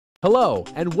Hello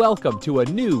and welcome to a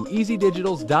new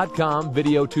EasyDigitals.com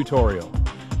video tutorial.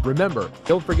 Remember,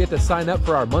 don't forget to sign up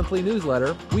for our monthly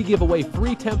newsletter. We give away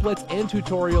free templates and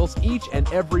tutorials each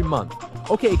and every month.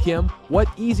 Okay, Kim, what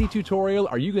easy tutorial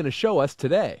are you going to show us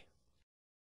today?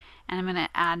 And I'm going to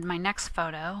add my next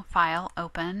photo. File,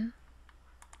 Open,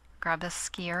 grab this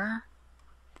skier,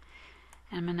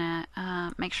 and I'm going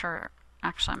to make sure,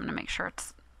 I'm going to make sure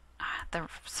it's the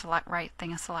right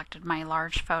thing is selected, my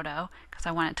large photo, because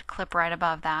I want it to clip right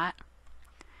above that.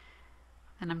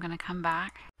 Then I'm going to come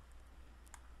back.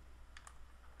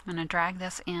 I'm going to drag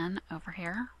this in over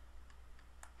here.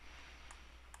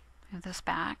 Move this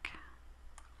back.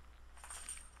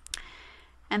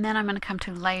 And then I'm going to come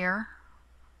to Layer,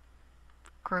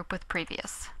 Group with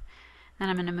Previous. Then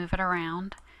I'm going to move it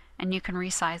around, and you can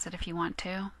resize it if you want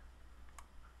to,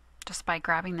 just by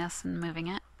grabbing this and moving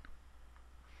it.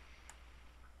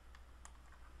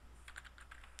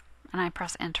 And I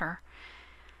press Enter.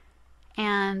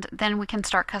 And then we can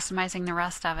start customizing the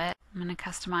rest of it. I'm going to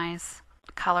customize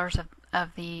colors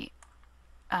of the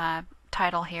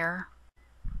title here.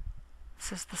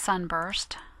 This is the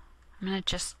sunburst. I'm going to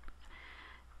just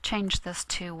change this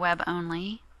to web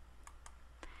only.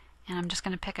 And I'm just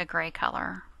going to pick a gray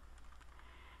color.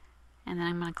 And then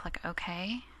I'm going to click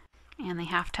OK. And the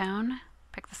halftone,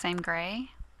 pick the same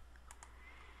gray.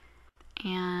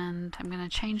 And I'm going to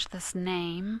change this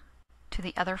name to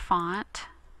the other font,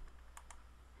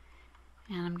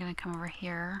 and I'm going to come over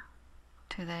here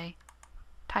to the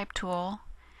type tool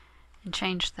and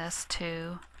change this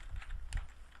to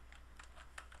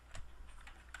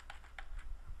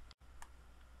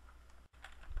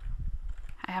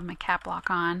I have my cap lock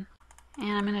on,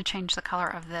 and I'm going to change the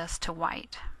color of this to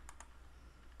white.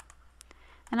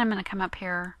 Then I'm going to come up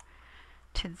here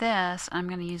to this, and I'm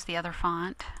going to use the other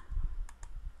font.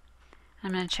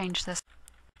 I'm going to change this.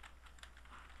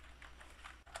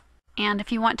 And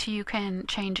if you want to, you can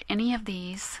change any of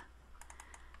these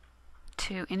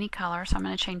to any color. So I'm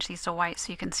going to change these to white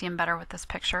so you can see them better with this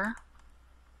picture.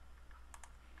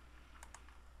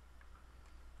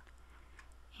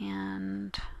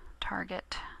 And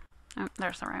target. Oh,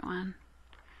 there's the right one.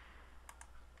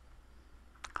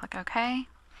 Click OK.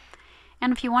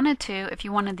 And if you wanted to, if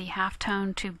you wanted the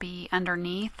halftone to be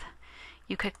underneath,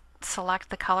 you could select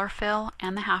the color fill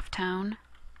and the halftone.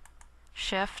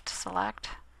 Shift, select.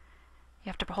 You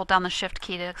have to hold down the Shift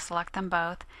key to select them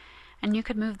both. And you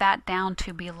could move that down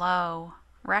to below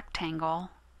rectangle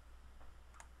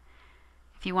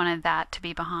if you wanted that to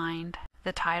be behind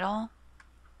the title.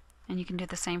 And you can do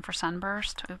the same for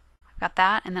sunburst. I've got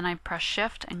that, and then I press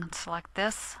Shift and select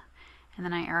this, and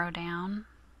then I arrow down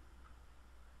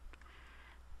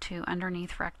to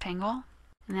underneath rectangle.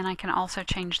 And then I can also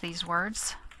change these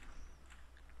words,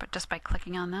 but just by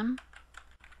clicking on them.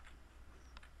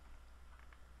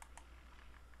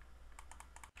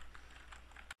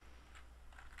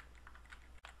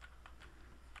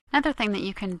 Another thing that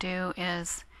you can do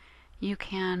is you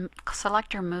can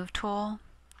select your Move tool,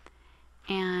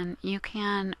 and you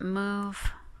can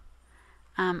move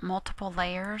multiple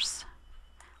layers.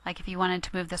 Like if you wanted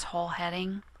to move this whole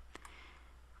heading,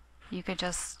 you could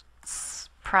just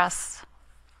press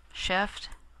Shift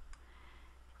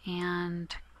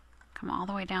and come all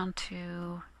the way down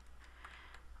to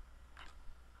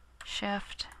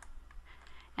Shift,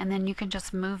 and then you can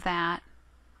just move that.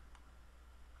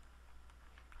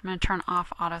 I'm going to turn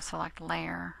off Auto Select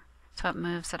Layer so it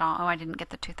moves it all. Oh, I didn't get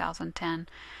the 2010.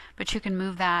 But you can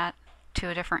move that to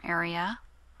a different area,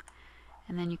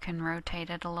 and then you can rotate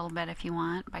it a little bit if you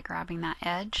want by grabbing that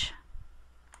edge.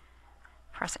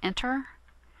 Press Enter,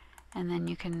 and then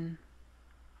you can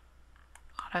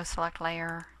Auto Select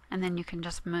Layer, and then you can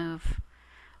just move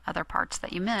other parts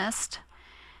that you missed.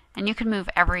 And you can move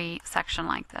every section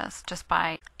like this just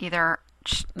by either,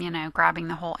 grabbing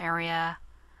the whole area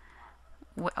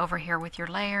over here with your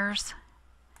layers.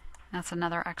 That's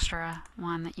another extra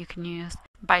one that you can use.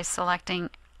 By selecting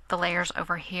the layers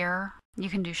over here, you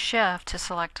can do Shift to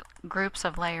select groups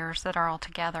of layers that are all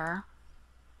together.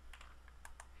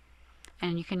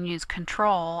 And you can use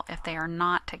Control if they are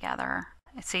not together.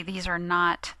 See, these are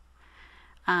not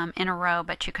in a row,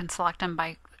 but you can select them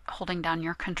by holding down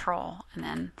your Control and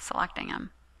then selecting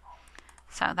them.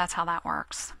 So that's how that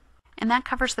works. And that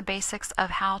covers the basics of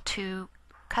how to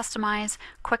customize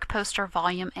Quick Poster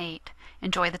Volume 8.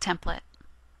 Enjoy the template.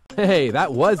 Hey,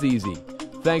 that was easy.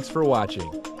 Thanks for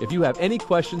watching. If you have any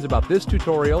questions about this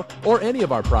tutorial or any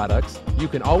of our products, you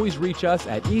can always reach us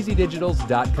at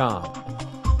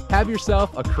EasyDigitals.com. Have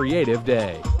yourself a creative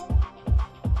day.